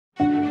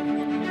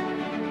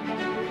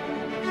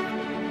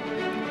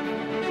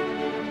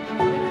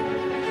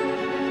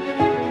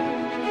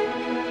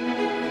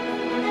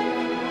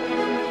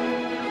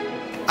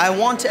I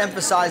want to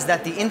emphasize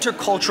that the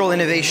Intercultural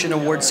Innovation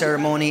Award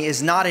Ceremony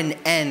is not an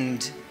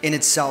end in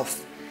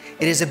itself.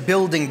 It is a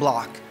building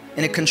block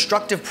in a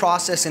constructive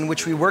process in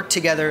which we work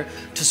together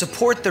to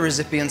support the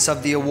recipients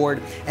of the award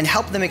and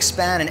help them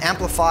expand and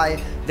amplify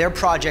their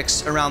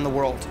projects around the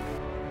world.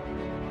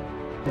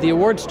 The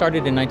award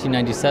started in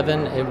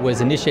 1997. It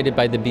was initiated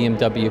by the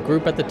BMW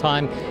Group at the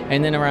time,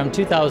 and then around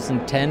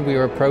 2010 we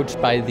were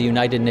approached by the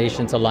United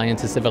Nations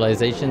Alliance of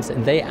Civilizations,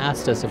 and they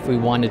asked us if we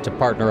wanted to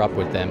partner up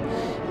with them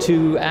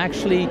to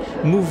actually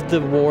move the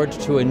award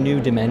to a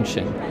new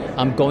dimension,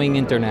 going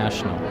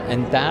international.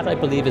 And that, I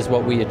believe, is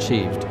what we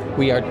achieved.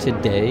 We are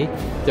today,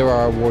 there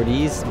are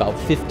awardees, about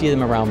 50 of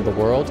them around the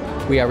world.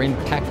 We are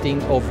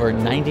impacting over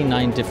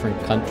 99 different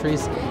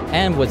countries,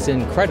 and what's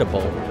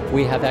incredible,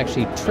 we have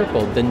actually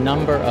tripled the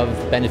number of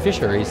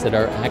beneficiaries that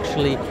are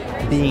actually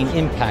being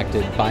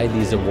impacted by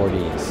these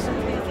awardees.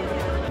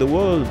 The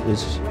world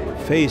is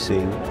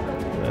facing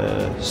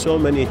so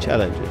many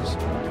challenges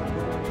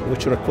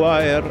which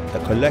require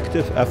a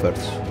collective effort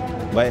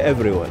by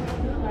everyone,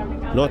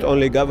 not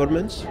only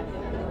governments,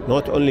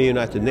 not only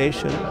United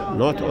Nations,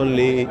 not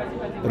only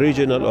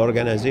regional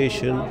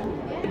organizations.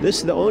 This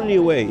is the only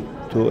way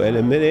to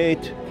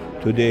eliminate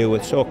today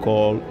what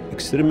so-called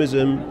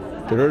extremism,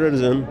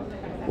 terrorism,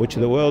 which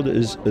the world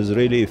is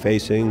really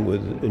facing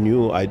with a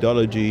new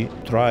ideology,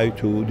 try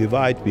to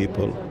divide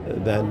people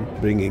than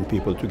bringing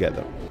people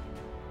together.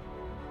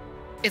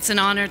 It's an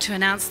honor to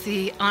announce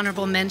the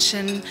honorable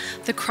mention,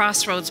 the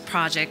Crossroads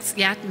Projects,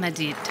 Yat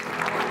Madid.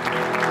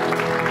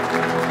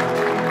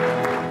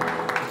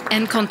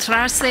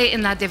 Encontrarse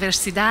en la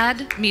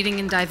diversidad, meeting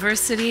in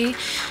diversity,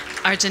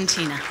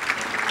 Argentina.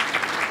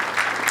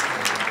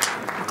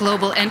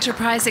 Global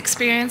Enterprise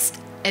Experience,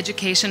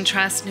 Education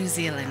Trust, New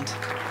Zealand.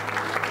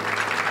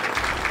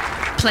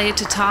 Play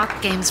to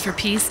Talk, Games for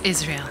Peace,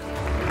 Israel.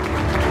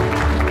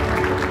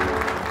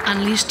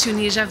 Unleash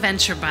Tunisia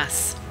Venture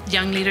Bus,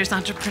 Young Leaders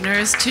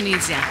Entrepreneurs,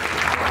 Tunisia.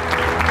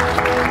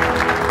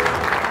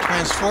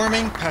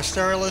 Transforming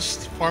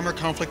pastoralist farmer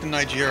conflict in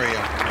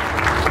Nigeria.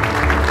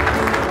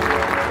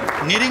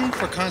 Knitting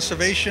for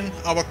Conservation,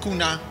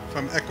 Awakuna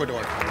from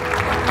Ecuador.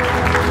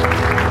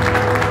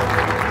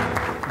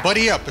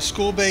 Buddy Up, a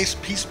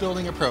school-based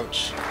peace-building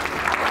approach.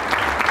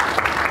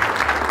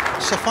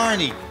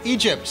 Safarni,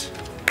 Egypt.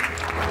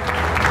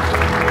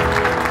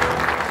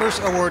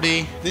 First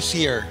awardee this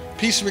year,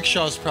 Peace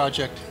Rickshaws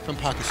Project from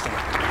Pakistan.